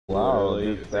Wow,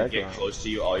 Literally, this if they get background. close to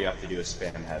you, all you have to do is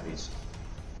spam heavies.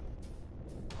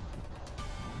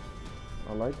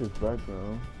 I like this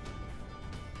background.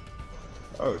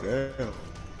 Oh damn.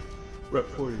 Rep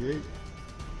 48.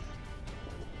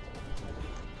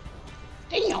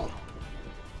 Damn!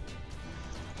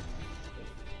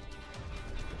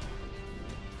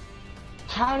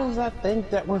 How does that think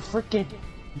that we're freaking...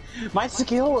 My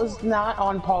skill is not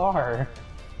on par.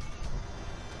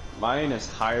 Mine is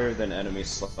higher than enemies,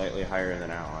 slightly higher than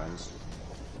allies.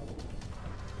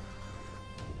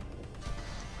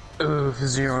 Ooh,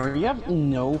 Zero, you have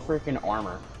no freaking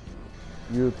armor.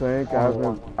 You think I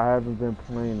haven't been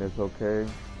playing this, okay?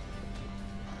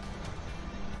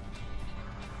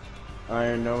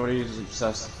 Nobody's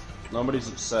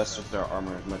obsessed with their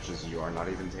armor as much as you are, not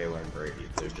even Taylor and Brady.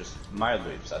 They're just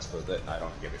mildly obsessed with it, and I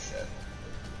don't give a shit.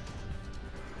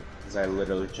 Because I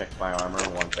literally check my armor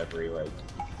once every, like,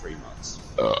 3 months.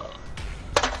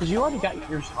 Because you already got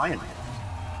yours high enough.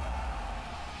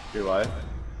 Do I?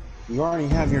 You already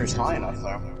have yours high enough,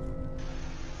 though.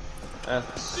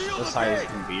 That's as high as it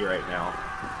can be right now.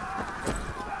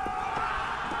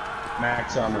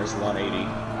 Max armor is 180.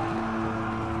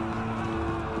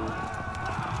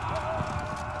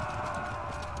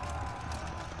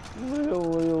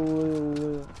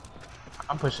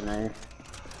 I'm pushing A.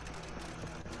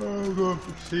 I'm going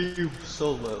to see you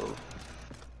solo.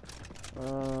 Guess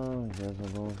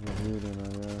I'm going for B then, I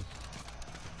guess.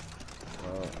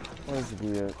 Where's the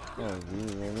B at? Oh, B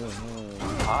right here.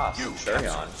 Ah,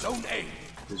 Centurion. Zone A.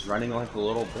 He's running like a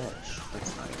little bitch.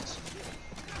 That's nice.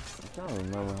 I can't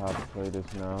remember how to play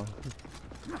this now.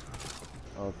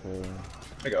 Okay.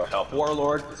 I go help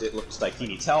Warlord, because it looks like he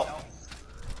needs help.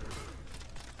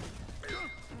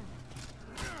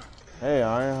 Hey,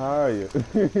 Iron, how are you?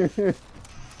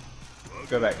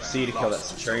 Go back to C to kill that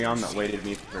Centurion that waited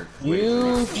me for.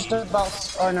 You just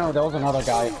about. Oh no, that was another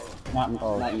guy.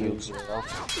 Not you, shit. Zero.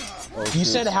 Oh, You shit.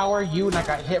 said, how are you? And I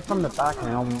got hit from the back and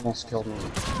it almost killed me.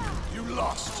 You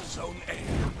lost Zone A.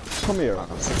 Come here.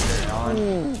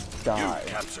 Centurion. Die. You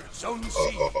captured Zone C.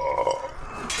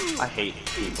 I hate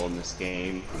people in this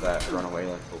game that run away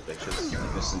like little bitches.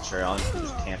 Like this Centurion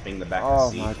who's camping the back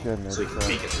of the Oh my seat goodness. so he can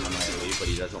take it immediately, but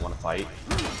he doesn't want to fight.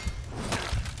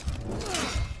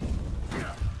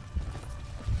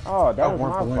 Oh, that was we're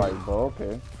my winning. fight, but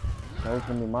okay. That was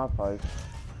gonna be my fight.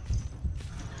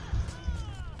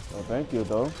 Well, thank you,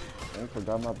 though. Thanks for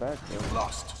got my back, You though.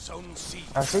 lost Zone C.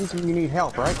 I think you need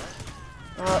help, right?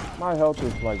 My health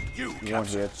is like You one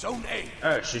captured hit. Zone A.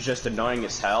 Oh, she's just annoying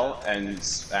as hell, and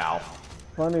ow.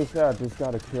 Funny as I just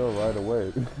got a kill right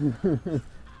away.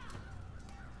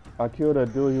 I killed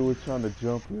that dude, he was trying to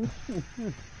jump in.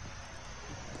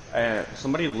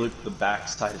 Somebody loot the back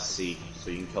side of C so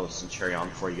you can kill the Centurion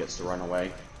before he gets to run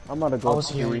away. I'm about to I go was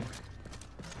to healing.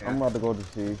 C. I'm about to go to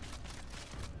C.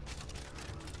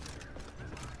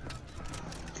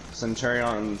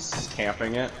 Centurion's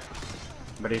camping it,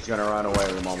 but he's gonna run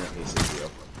away the moment he sees you.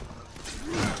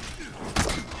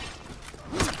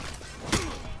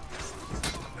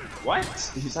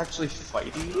 What? He's actually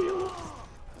fighting you?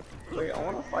 Wait, I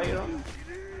wanna fight him.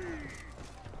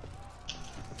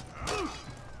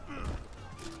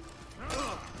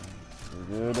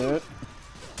 You did it.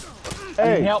 I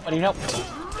need Hey! help, I need help.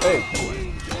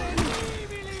 Hey!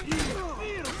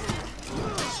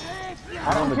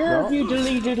 I don't care if you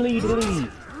delete.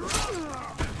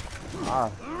 Ah.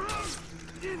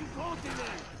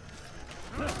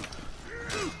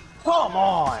 Come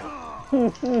on!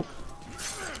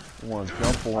 One,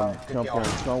 jump on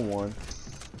someone.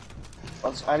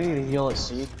 I need to heal at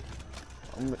C.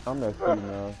 I'm at C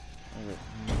now.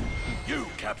 You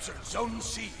captured Zone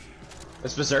C.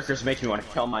 This Berserker's making me want to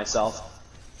kill myself.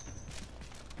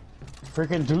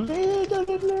 Freaking delete.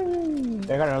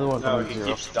 I got another one No, coming, he Zero.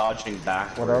 keeps dodging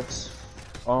backwards.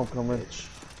 Oh, I'm coming.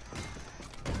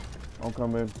 I'm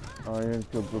coming. I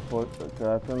ain't good before.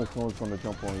 I feel like someone's gonna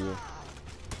jump on you.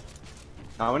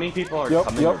 How many people are Yep,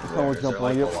 coming yep, over there? someone Is there jump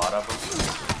like on you. a lot of them?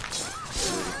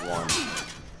 There's one.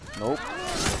 Nope.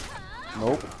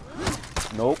 Nope.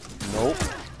 Nope. Nope.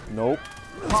 Nope.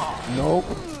 Nope.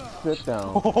 Sit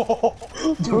down.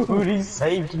 Dude, he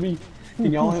saved me.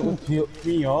 Can y'all heal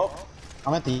me up?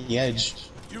 I'm at the edge.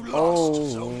 You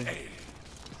lost Zone A.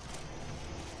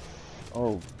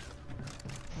 Oh.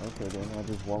 Okay, then I'll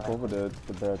just walk over the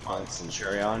bad On side.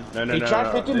 Centurion? No, He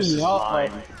tried picking this me is up,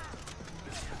 mine. like-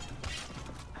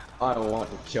 I want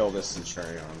to kill this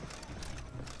Centurion.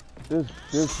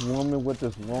 This woman with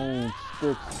this long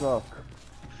stick suck.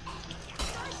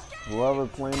 Whoever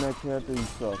playing that character, you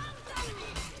suck.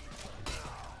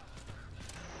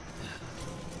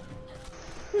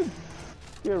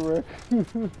 Get get wrecked.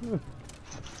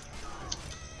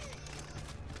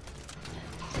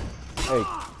 Hey.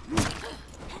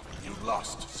 You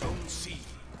lost Zone C.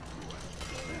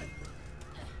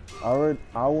 I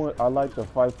like to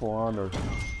fight for honor.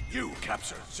 You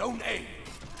captured Zone A.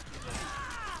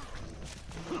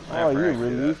 Oh, you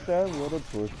released that? What a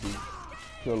pussy.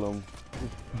 Kill him.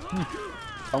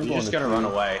 I'm You're just gonna run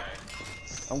away.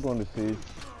 I'm going to see.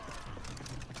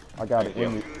 I got it.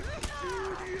 Thank you.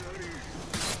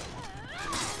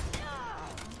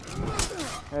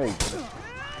 Hey.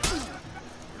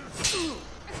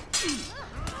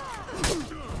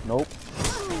 Nope.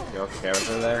 You okay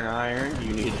over there, Iron?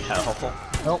 You need help?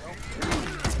 Nope.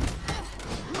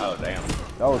 Oh, damn.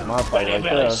 That was my fight right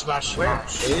there. Smash, Where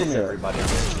smash. is everybody on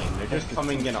this team? They're just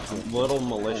coming in little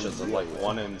militias of like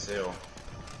 1 and 2.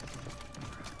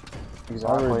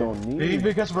 I really don't need Maybe it.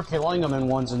 because we're killing them in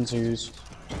 1s and 2s.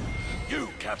 You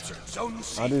captured Zone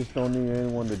C. I just don't need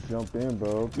anyone to jump in,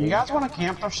 bro. You guys want to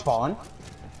camp or spawn?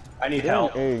 I need They're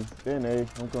help. in A. They're in A.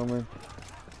 I'm coming.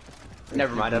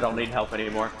 Never mind, I don't need help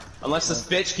anymore. Unless this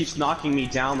bitch keeps knocking me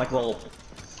down like a little...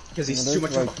 Because he's Yeah, too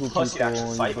there's much like of a 2 pussy to people actually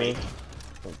on fight you, me.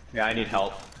 Yeah, I need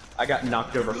help. I got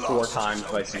knocked over 4 times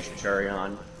by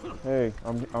Centurion. Hey,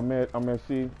 I'm at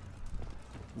C.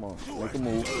 Come on, make a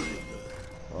move.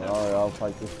 Alright, I'll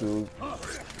fight this dude.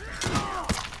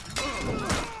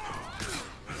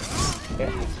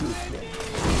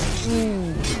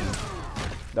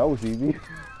 That was easy.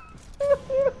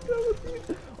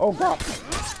 Oh god.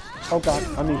 Oh god,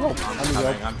 I need help. I need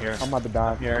help. I'm here. I'm about to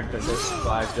die. Here, just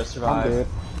survive, just I'm survive. dead.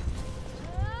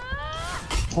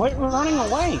 Wait, we're running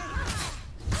away.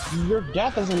 Your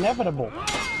death is inevitable.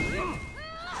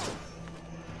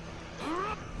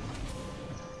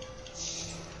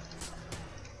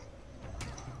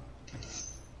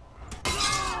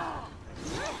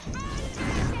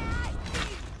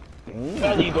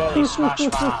 Belly, belly, smash,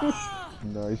 smash.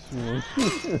 Nice one.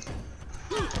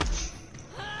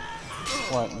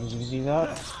 What? Did you see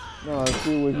that? No, I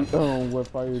see what what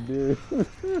fire did.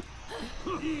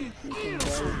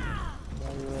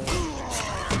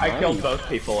 I killed both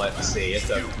people at C. It's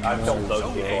okay. I killed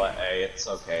both people at A. It's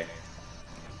okay.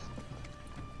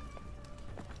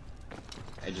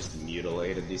 I just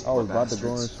mutilated these I poor was about to go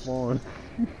and bastards. spawn.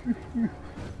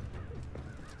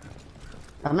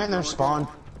 I'm in their spawn.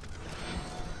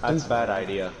 That's a bad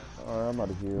idea. Alright, I'm out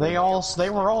of here. They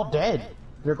were all dead.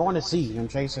 They're going to sea. I'm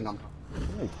chasing them.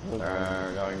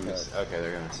 They're going to... Okay,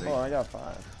 they're gonna see. Oh, I got 5.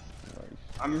 Nice.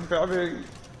 I'm probably...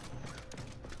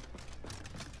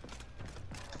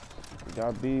 We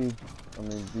got B. I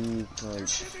mean, B. Like,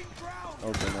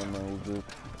 okay, never mind. We're good.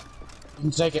 You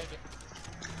can take it.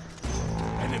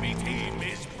 Enemy team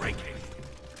is breaking.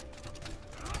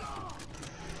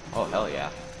 Oh, hell yeah.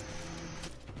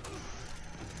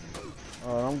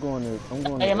 Alright, I'm going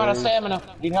to. Hey, I'm out of stamina.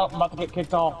 Need help? I'm about to get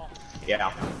kicked off.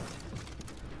 Yeah.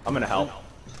 I'm gonna help.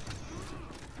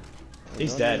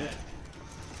 He's dead.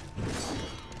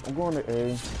 I'm going to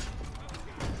A.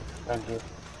 Thank you.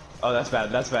 Oh, that's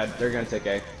bad. That's bad. They're gonna take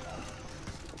A.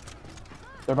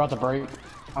 They're about to break.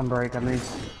 Unbreak, I mean.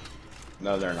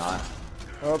 No, they're not.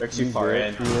 Oh, They're too he's far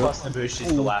dead. in. Plus,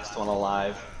 Nabushi's the last one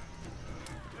alive.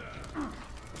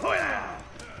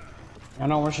 I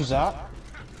know where she's at.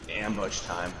 Ambush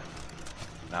time.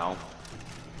 No.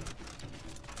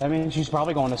 That means she's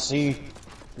probably going to sea.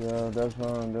 Yeah, that's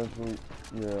what.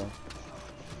 Yeah.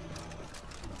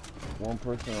 One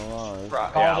person alive.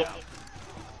 Called Yeah. it.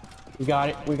 We got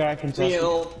it. We got it contested.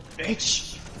 Real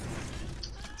bitch.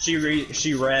 She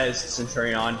rezzed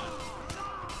Centurion.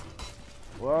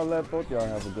 Well, I'll let both y'all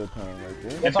have a good time right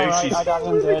there. It's alright, I got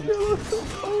him dead.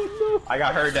 I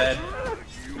got her dead.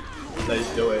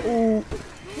 Let's do it.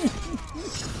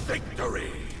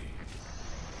 Victory.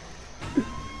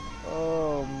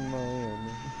 Oh man.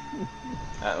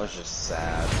 That was just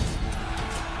sad.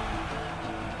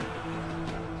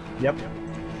 Yep.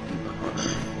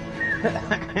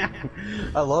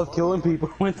 I love killing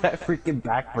people with that freaking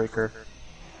backbreaker.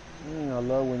 I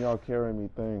love when y'all carry me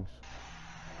things.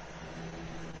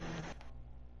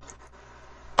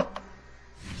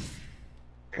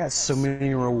 I got so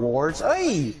many rewards.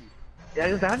 Hey!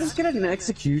 Did I just get an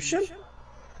execution?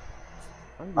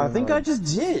 I think I just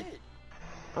did.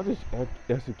 I'm just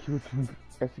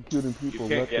executing You people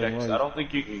can't left get and I right. don't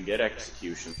think you can get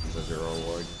executions as a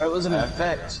reward. That was an I-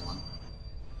 effect.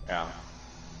 Yeah.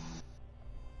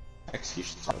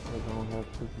 Executions. I don't have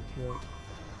cookie check.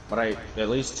 But at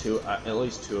least two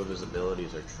of his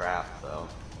abilities are trap though,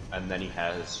 and then he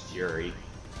has Fury,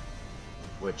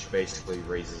 which basically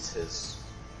raises his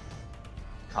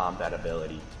combat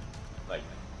ability, like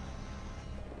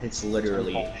It's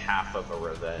literally half of a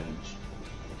revenge.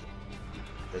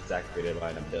 It's activated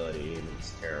by an ability, and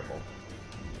it's terrible.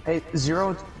 Hey,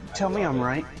 Zero, tell me I'm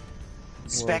right.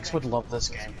 Specs would love this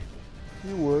game.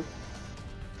 You would.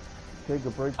 Take a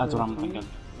break. That's what I'm from thinking.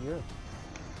 Yeah.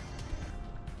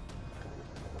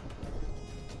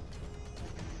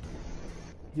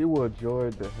 He will enjoy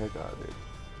the heck out of it.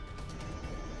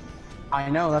 I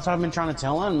know, that's what I've been trying to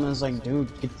tell him. I was like, dude,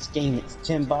 get this game. It's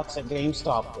 $10 at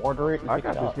GameStop. Order it and I pick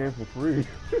got it up. this game for free.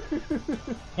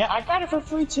 Yeah, I got it for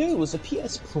free too. It was a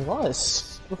PS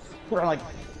Plus. For like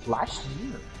last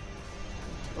year.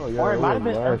 Oh yeah, Or it might have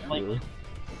been last like, year.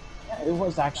 yeah, it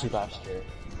was actually last year.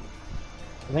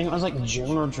 I think it was like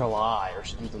June or July or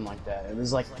something like that. It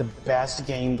was like the best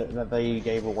game that they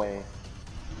gave away.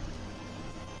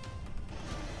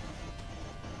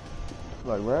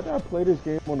 Like, right after I played this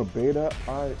game on the beta,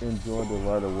 I enjoyed it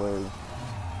right away.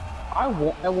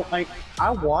 I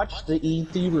watched the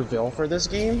E3 reveal for this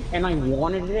game, and I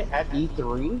wanted it at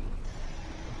E3,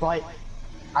 but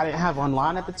I didn't have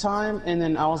online at the time, and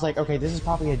then I was like, okay, this is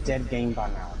probably a dead game by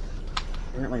now.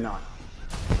 Apparently not.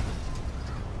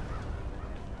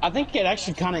 I think it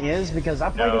actually kind of is, because I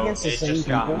played against the same people. It just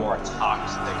got more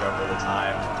toxic over the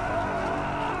time.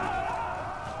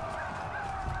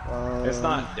 It's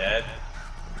not dead.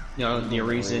 You know, the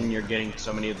reason you're getting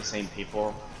so many of the same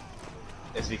people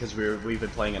is because we've been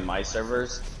playing in my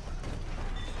servers,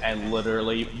 and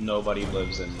literally nobody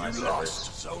lives in my servers.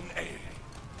 Lost Zone A.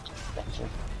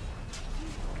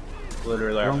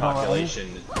 Literally, our population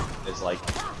is like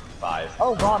 5.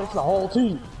 Oh god, it's the whole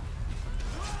team!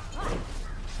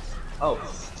 Oh,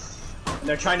 and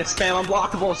they're trying to spam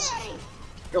unblockables.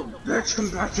 Yo, bitch, come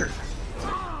back here.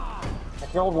 I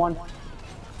killed one.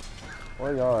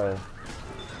 Where y'all at?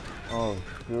 Oh,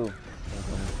 shoot.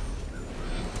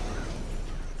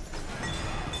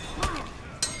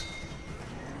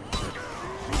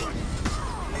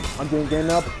 I'm getting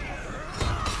up.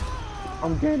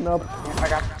 I'm getting up. I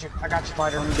got you,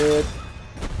 Spider. I'm dead.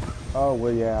 Oh,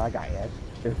 well, yeah, I got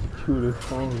executed.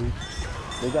 Holy.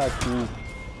 They got you. You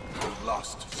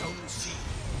lost Zone C.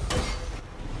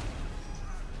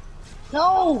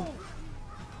 No!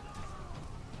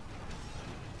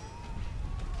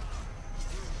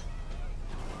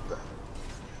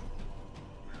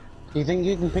 Do you think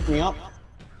you can pick me up?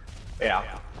 Yeah.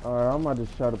 Alright, I'm about to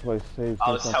try to play safe.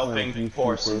 I was since I'm playing helping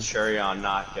poor Peacekeeper. Centurion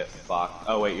not get fucked.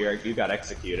 Oh wait, you got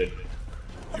executed.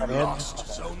 You lost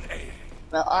Zone A.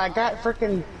 No, I got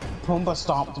freaking Pumbaa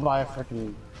stomped by a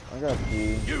freaking. I got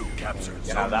you. You captured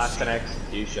Yeah, Zone that's C. an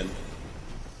execution.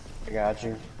 I got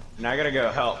you. Now I gotta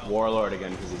go help Warlord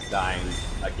again because he's dying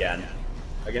again.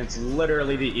 Against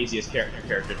literally the easiest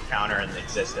character to counter in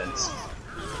existence.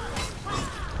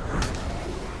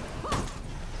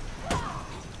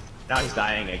 Now he's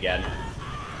dying again.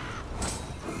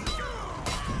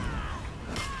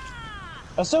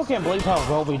 I still can't believe how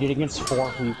well we did against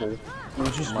 4 people. It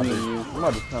was just me and you. I'm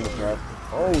about to kind of grab.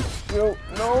 Oh, shoot.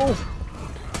 No!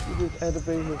 You just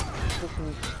activated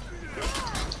freaking.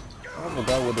 I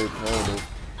forgot what they called it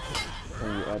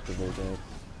when you activate that.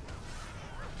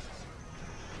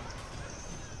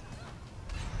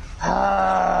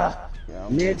 Ah! Yeah,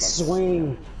 Mid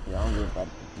swing. Yeah, I'm just about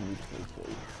to use this for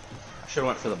you. I should've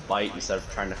went for the bite instead of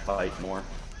trying to fight more.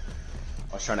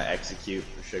 I was trying to execute.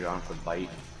 I should've gone for bite.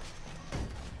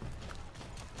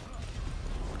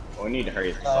 Well, we need to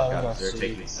hurry the fuck up because they're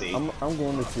taking C. I'm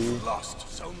going to see. Lost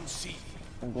Zone C.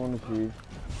 I'm going to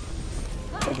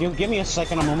see. Give me a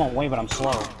second, I'm on my way, but I'm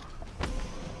slow.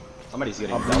 Somebody's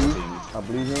getting I double believe. teamed. I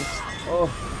believe him. Oh.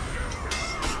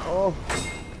 Oh.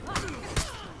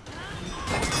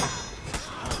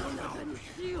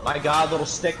 My god, little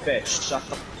stick bitch. Shut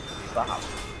the fuck up.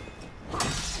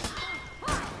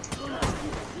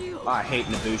 Oh, I hate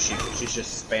Nabushi. She's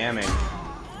just spamming.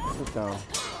 Sit down.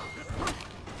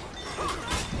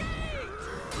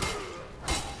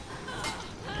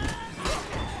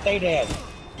 Stay dead.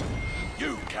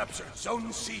 You captured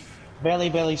Zone C.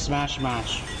 Belly, smash,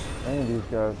 mash. Dang, these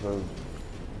guys are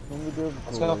gonna be difficult.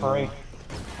 Let's go for right it.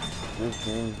 now. This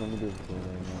game's gonna be difficult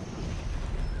right now.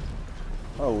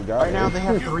 Oh, we got Right now it. they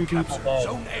have You 3 people captured dead.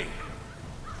 Zone A.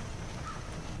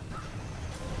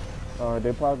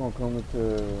 They're probably gonna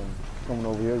coming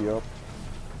over here, yup.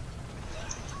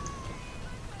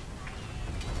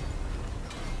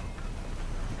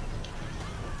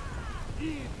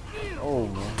 Oh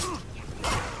man.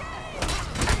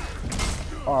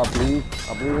 Oh, I bleed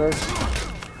her.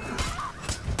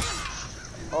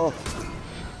 Oh.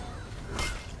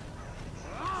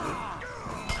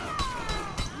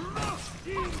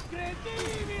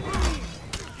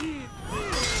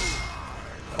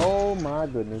 Oh my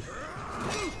goodness.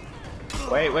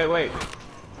 Wait.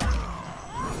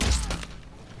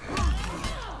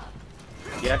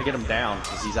 You have to get him down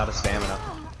because he's out of stamina.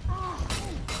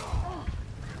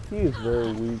 He is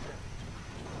very weak.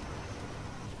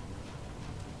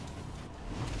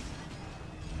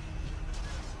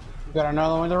 We got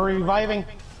another one. They're reviving.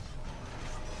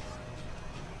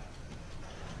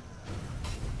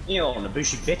 You know,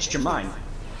 Nabushi bitched your mind.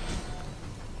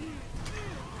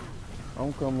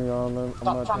 I'm coming, y'all. I'm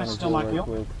not trying to steal my right kill.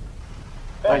 quick.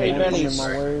 Hey, I'm Benny. in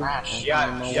my way. Smash.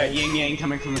 Yeah, Yin Yang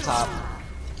coming from the top.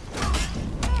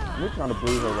 We're trying to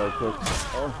bleed her right quick.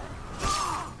 Oh,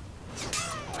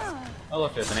 Oh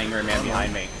look, there's an angry man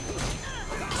behind me.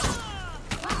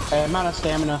 Hey, I'm out of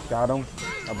stamina. got him.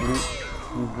 I bleed.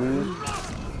 He's bleeding.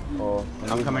 Oh,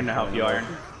 I'm coming to help you, Iron.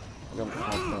 I got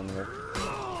my stamina.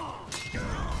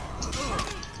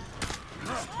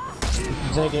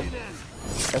 Take it.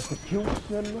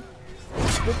 Execution.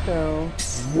 Sit down.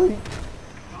 Wait.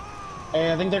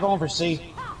 Hey, I think they're going for C.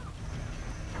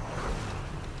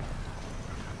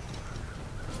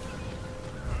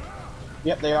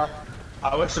 Yep, they are.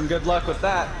 I wish them good luck with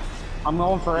that. I'm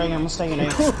going for A. I'm staying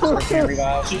A. So I can't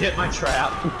revive. She hit my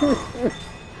trap. Oh,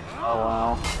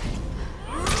 wow.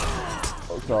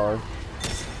 Oh, sorry.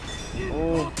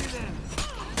 Oh.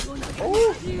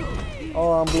 Oh.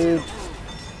 Oh, I'm bleeding.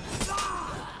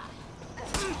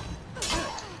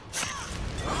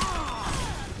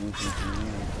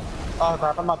 Oh,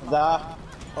 crap. I'm about to die.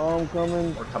 Oh, I'm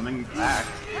coming. We're coming back.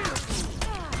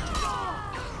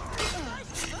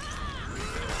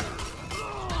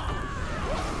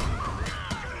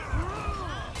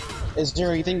 Is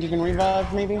there, you think you can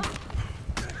revive, maybe?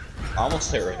 I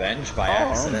almost hit revenge by Oh, I'm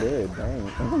accident. dead.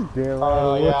 Dang. I'm dead right Oh,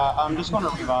 away. yeah. I'm just going to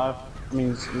revive. I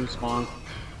mean, respawn.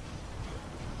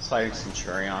 He's fighting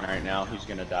Centurion right now. He's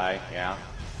gonna die. Yeah.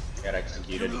 Got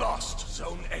executed. Lost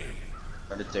Zone A.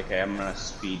 But it's okay. I'm gonna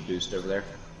speed boost over there.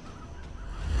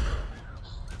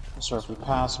 Sir, if you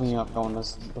pass me up going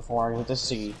this before I hit the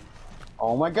C.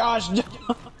 Oh my gosh!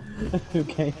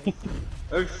 Okay.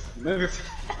 Move your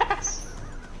fast.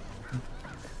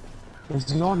 He's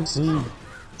going to C.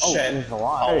 Oh, Shit. he's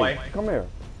alive. Hallway. Hey, come here.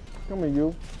 Come here,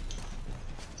 you.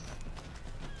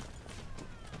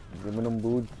 Give me them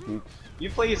booty cheeks. You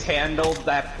please handle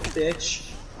that bitch.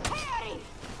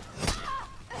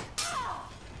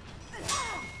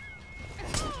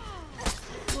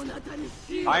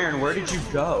 Iron, where did you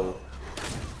go?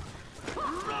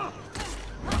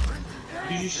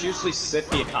 Did you just usually sit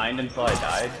behind until I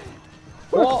died?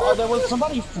 Well, there was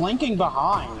somebody flanking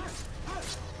behind.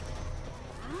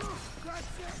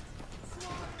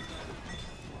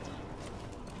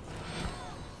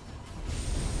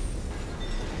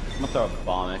 I'm gonna throw a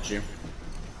bomb at you.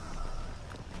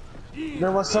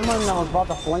 There was someone that was about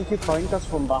to flank us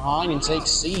from behind and take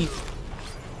C.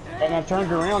 And I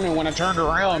turned around, and when I turned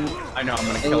around... I know, I'm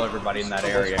gonna kill everybody in that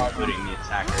area, including the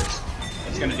attackers.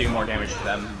 It's gonna do more damage to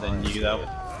them than you, though.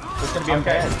 It's gonna be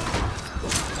okay.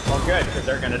 Well, good, because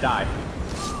they're gonna die.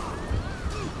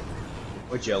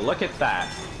 Would you look at that?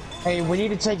 Hey, we need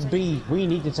to take B. We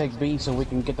need to take B so we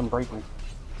can get them breaking.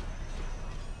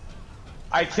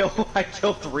 I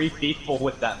killed 3 people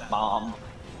with that bomb.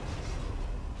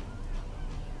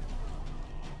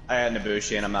 I had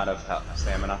Nabushi and I'm out of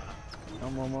stamina.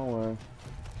 I'm on my way.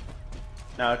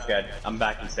 No, it's good. I'm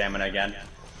back in stamina again.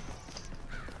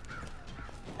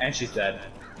 And she's dead.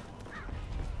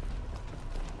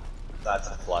 That's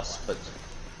a plus, but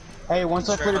Hey, once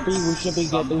I clear B, we should be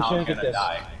good. We somehow should get gonna this.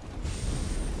 die.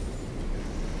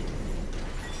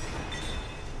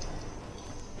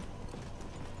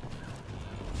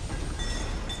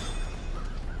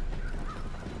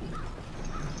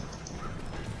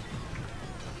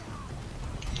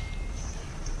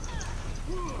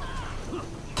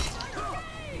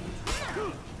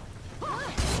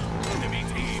 Enemy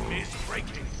team is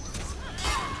breaking.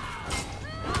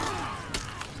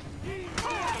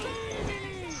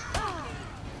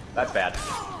 That's bad.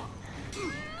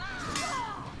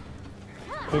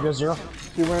 Here goes 0.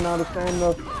 She ran out of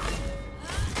stamina.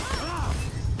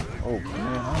 Oh,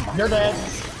 man. You're dead.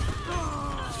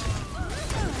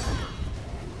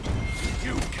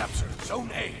 You captured Zone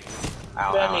A.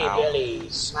 Ow, Benny, ow, ow. Billy,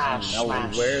 smash, No,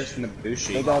 smash. where's They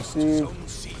Nabushi? got C. Zone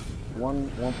C. One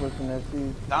person that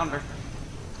C. Found her.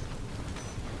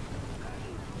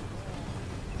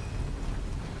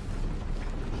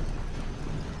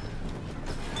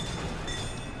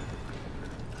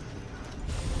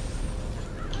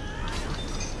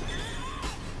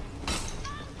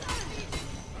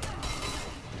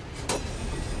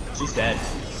 She's dead.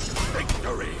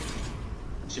 Victory.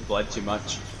 She bled too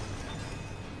much.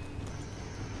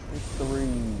 It's 3.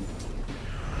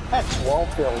 I had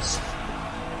 12 kills.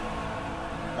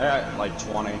 I got like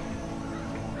 20.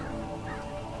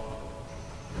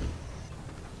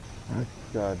 I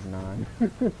got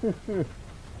 9.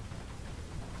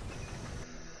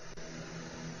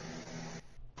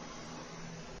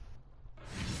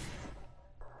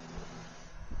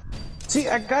 See,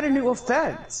 I got a new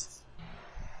effect.